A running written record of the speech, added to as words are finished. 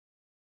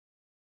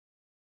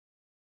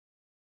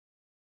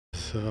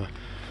has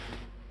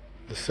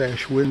the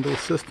sash window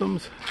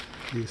systems.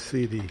 You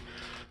see the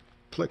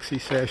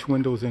plexi sash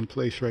windows in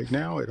place right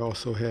now. It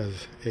also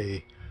has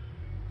a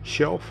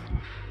shelf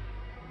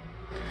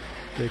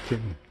that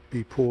can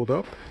be pulled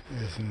up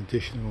as an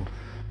additional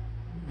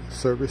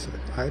service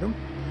item.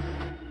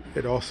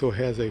 It also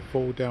has a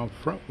fold down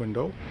front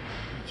window,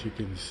 which you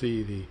can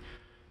see the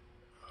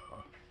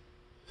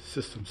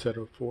system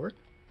setup for it.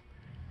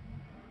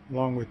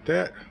 Along with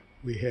that,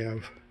 we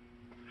have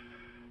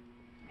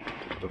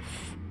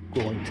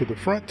going to the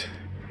front,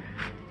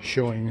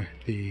 showing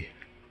the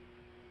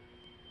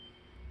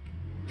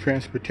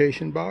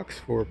transportation box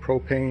for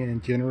propane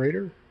and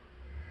generator,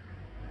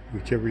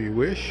 whichever you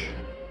wish.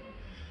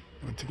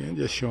 Once again,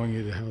 just showing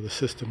you how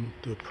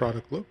the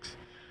product looks.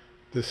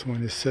 This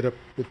one is set up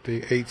with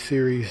the 8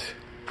 series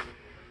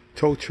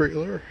tow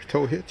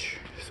hitch,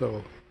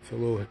 so it's a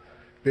little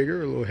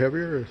bigger, a little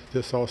heavier.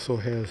 This also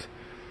has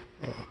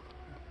a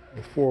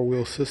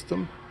 4-wheel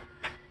system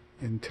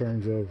in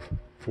terms of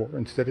 4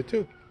 instead of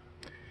 2.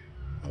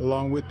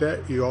 Along with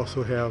that, you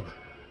also have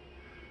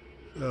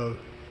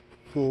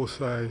full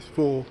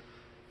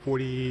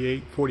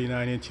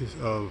 49 inches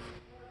of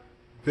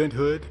vent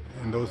hood,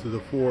 and those are the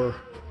 4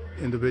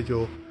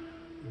 individual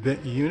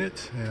vent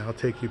units. And I'll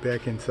take you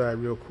back inside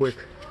real quick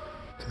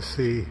to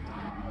see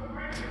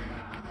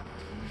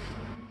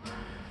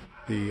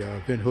the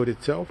vent hood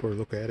itself, or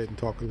look at it and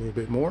talk a little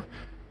bit more.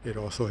 It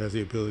also has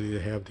the ability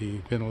to have the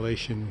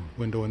ventilation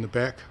window in the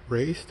back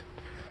raised.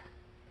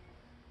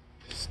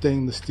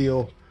 Stainless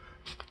steel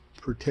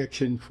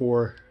protection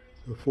for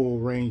the full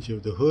range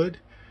of the hood.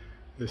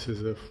 This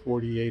is a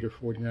 48 or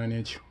 49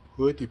 inch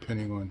hood,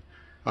 depending on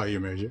how you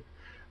measure.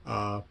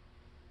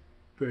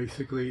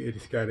 Basically,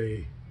 it's got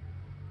a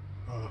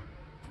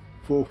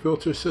full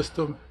filter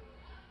system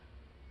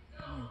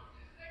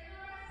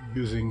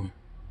using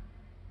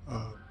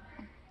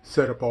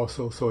setup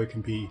also so it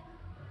can be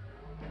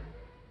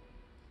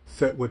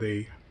set with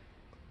a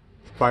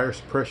fire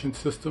suppression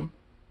system,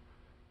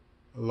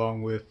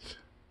 along with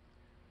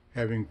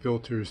having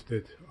filters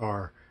that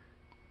are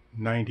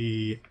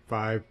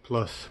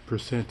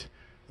 95+%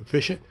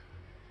 efficient.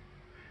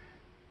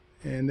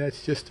 And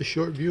that's just a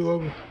short view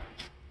of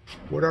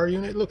what our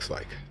unit looks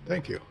like.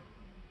 Thank you.